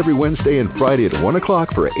 Join us every Wednesday and Friday at 1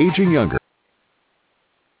 o'clock for Aging Younger.